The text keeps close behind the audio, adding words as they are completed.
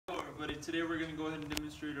everybody, today we're going to go ahead and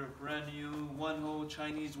demonstrate our brand new one-hole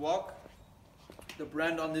Chinese wok. The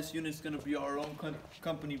brand on this unit is going to be our own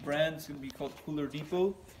company brand. It's going to be called Cooler Depot.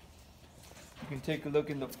 You can take a look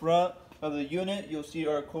in the front of the unit. You'll see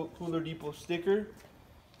our Cooler Depot sticker.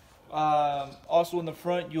 Also in the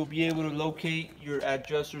front, you'll be able to locate your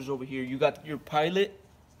adjusters over here. You got your pilot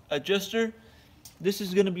adjuster. This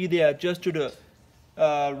is going to be the adjuster to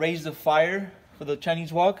raise the fire for the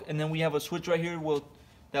Chinese wok, and then we have a switch right here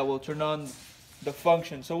that will turn on the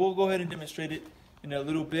function. So we'll go ahead and demonstrate it in a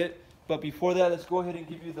little bit, but before that, let's go ahead and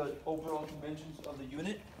give you the overall dimensions of the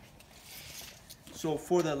unit. So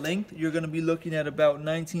for the length, you're going to be looking at about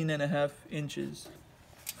 19.5 inches.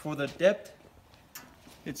 For the depth,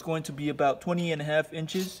 it's going to be about 20.5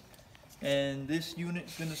 inches, and this unit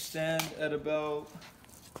is going to stand at about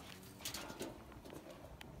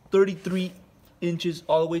 33 inches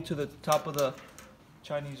all the way to the top of the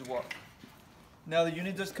Chinese wok. Now the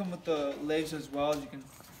unit does come with the legs as well, as you can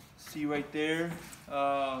see right there.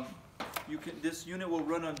 This unit will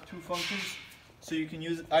run on two functions, so you can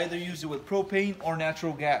either use it with propane or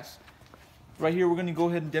natural gas. Right here we're going to go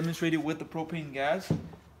ahead and demonstrate it with the propane gas.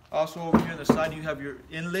 Also over here on the side you have your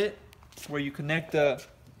inlet where you connect the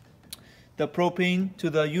propane to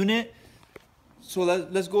the unit. So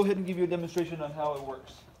let's go ahead and give you a demonstration on how it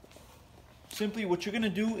works. Simply what you're going to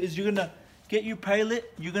do is you're going to get your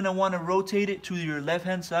pilot, you're going to want to rotate it to your left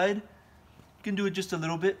hand side. You can do it just a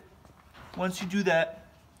little bit. Once you do that,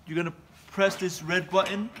 you're going to press this red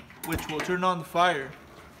button, which will turn on the fire.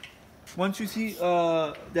 Once you see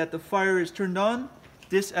that the fire is turned on,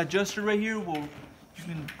 this adjuster right here you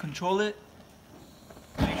can control it.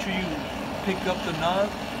 Make sure you pick up the knob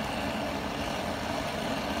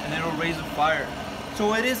and it'll raise the fire.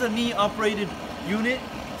 So it is a knee operated unit.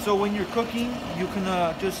 So when you're cooking, you can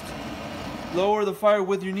just lower the fire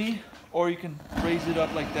with your knee, or you can raise it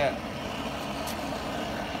up like that.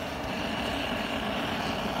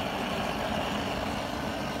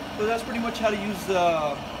 So that's pretty much how to use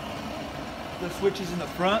the switches in the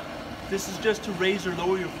front. This is just to raise or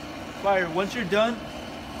lower your fire. Once you're done,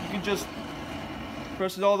 you can just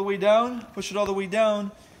press it all the way down, push it all the way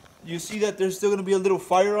down. You see that there's still going to be a little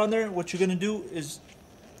fire on there. What you're going to do is,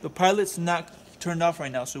 the pilot's not turned off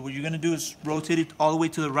right now, so what you're going to do is rotate it all the way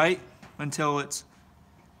to the right until it's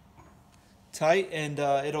tight, and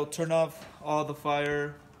it'll turn off all the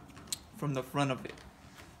fire from the front of it.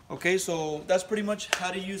 Okay, so that's pretty much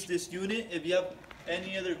how to use this unit. If you have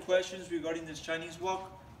any other questions regarding this Chinese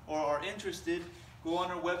wok or are interested, go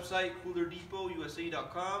on our website,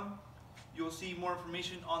 coolerdepot.usa.com. You'll see more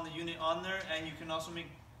information on the unit on there, and you can also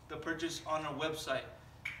make the purchase on our website.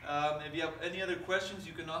 If you have any other questions,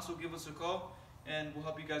 you can also give us a call, and we'll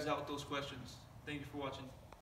help you guys out with those questions. Thank you for watching.